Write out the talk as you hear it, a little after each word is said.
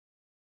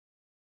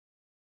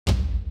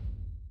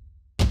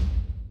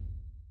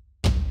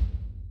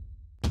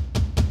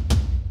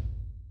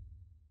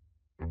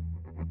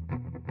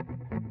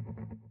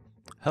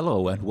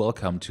Hello and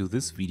welcome to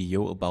this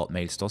video about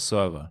MailStore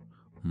Server.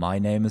 My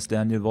name is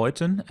Daniel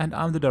Voiten and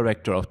I'm the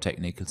Director of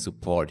Technical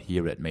Support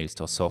here at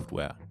MailStore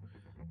Software.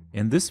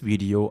 In this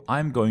video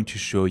I'm going to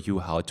show you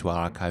how to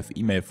archive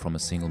email from a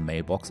single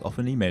mailbox of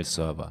an email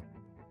server.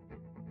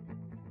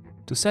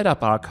 To set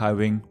up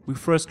archiving, we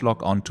first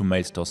log on to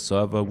MailStore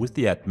Server with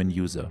the admin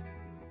user.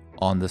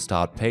 On the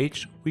Start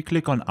page, we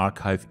click on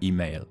Archive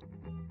Email.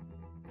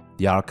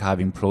 The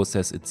archiving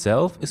process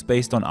itself is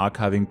based on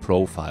archiving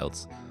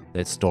profiles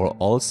that store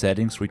all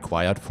settings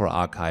required for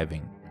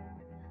archiving.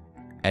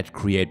 At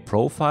Create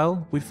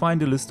Profile, we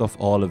find a list of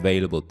all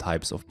available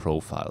types of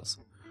profiles.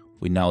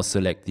 We now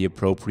select the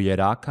appropriate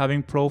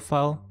archiving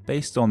profile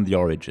based on the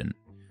origin.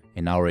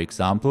 In our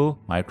example,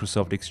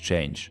 Microsoft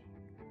Exchange.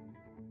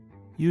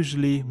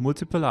 Usually,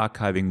 multiple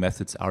archiving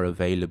methods are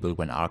available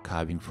when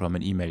archiving from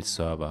an email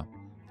server.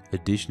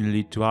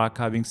 Additionally to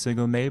archiving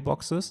single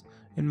mailboxes,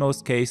 in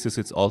most cases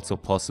it's also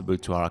possible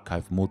to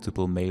archive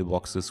multiple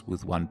mailboxes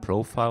with one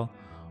profile,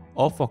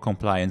 or for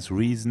compliance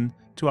reason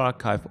to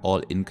archive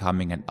all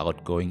incoming and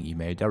outgoing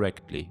email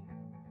directly.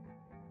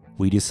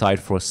 We decide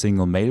for a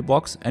single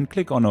mailbox and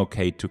click on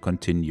OK to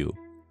continue.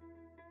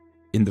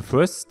 In the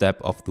first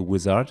step of the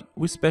wizard,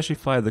 we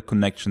specify the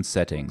connection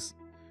settings.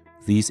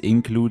 These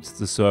include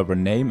the server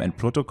name and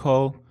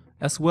protocol,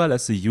 as well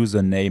as the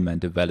username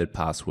and a valid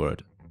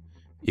password.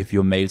 If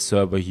your mail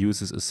server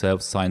uses a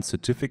self-signed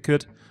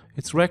certificate,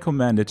 it's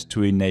recommended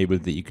to enable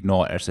the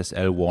Ignore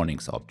SSL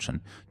warnings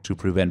option to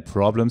prevent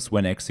problems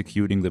when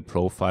executing the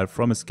profile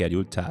from a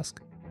scheduled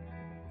task.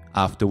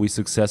 After we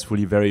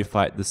successfully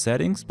verified the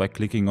settings by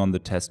clicking on the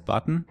test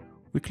button,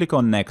 we click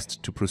on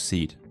Next to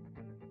proceed.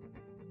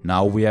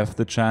 Now we have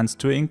the chance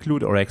to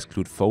include or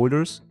exclude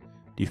folders,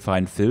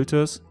 define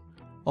filters,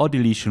 or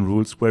deletion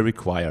rules where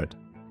required.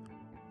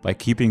 By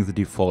keeping the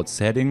default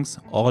settings,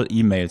 all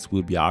emails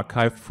will be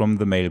archived from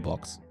the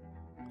mailbox.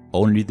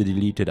 Only the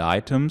deleted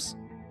items,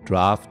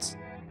 drafts,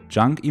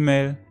 junk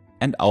email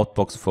and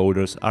outbox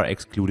folders are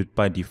excluded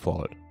by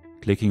default.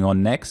 Clicking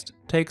on Next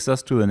takes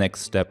us to the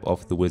next step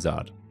of the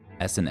wizard.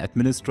 As an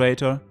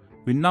administrator,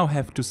 we now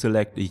have to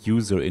select a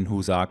user in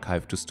whose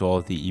archive to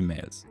store the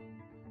emails.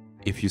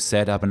 If you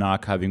set up an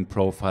archiving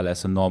profile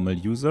as a normal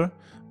user,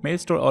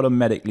 MailStore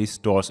automatically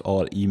stores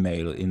all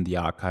email in the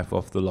archive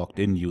of the logged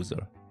in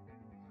user.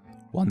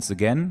 Once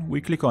again,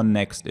 we click on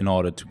Next in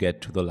order to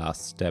get to the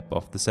last step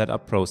of the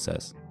setup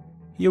process.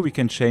 Here we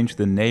can change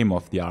the name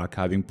of the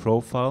archiving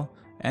profile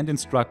and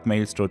instruct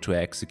MailStore to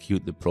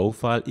execute the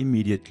profile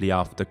immediately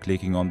after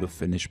clicking on the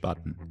Finish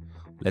button.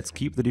 Let's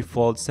keep the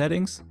default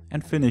settings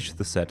and finish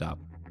the setup.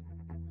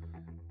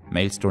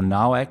 MailStore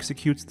now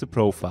executes the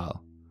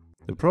profile.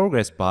 The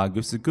progress bar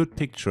gives a good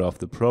picture of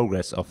the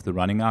progress of the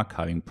running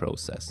archiving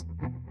process.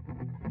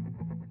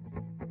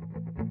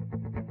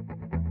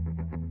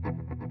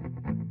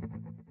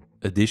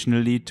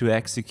 Additionally, to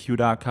execute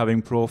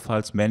archiving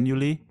profiles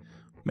manually,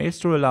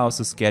 MailStore allows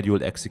the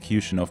scheduled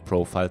execution of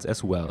profiles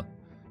as well.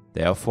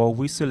 Therefore,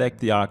 we select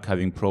the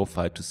archiving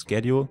profile to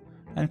schedule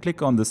and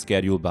click on the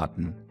Schedule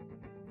button.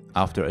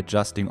 After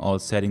adjusting all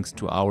settings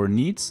to our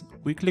needs,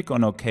 we click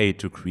on OK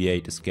to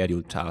create a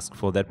scheduled task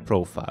for that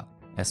profile.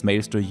 As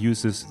MailStore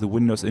uses the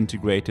Windows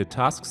integrated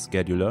task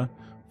scheduler,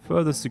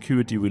 further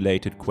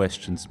security-related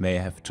questions may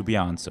have to be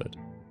answered.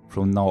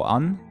 From now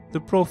on, the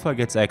profile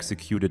gets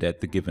executed at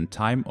the given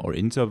time or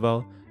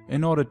interval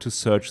in order to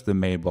search the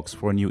mailbox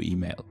for a new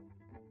email.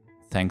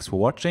 Thanks for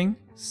watching,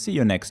 see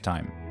you next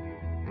time.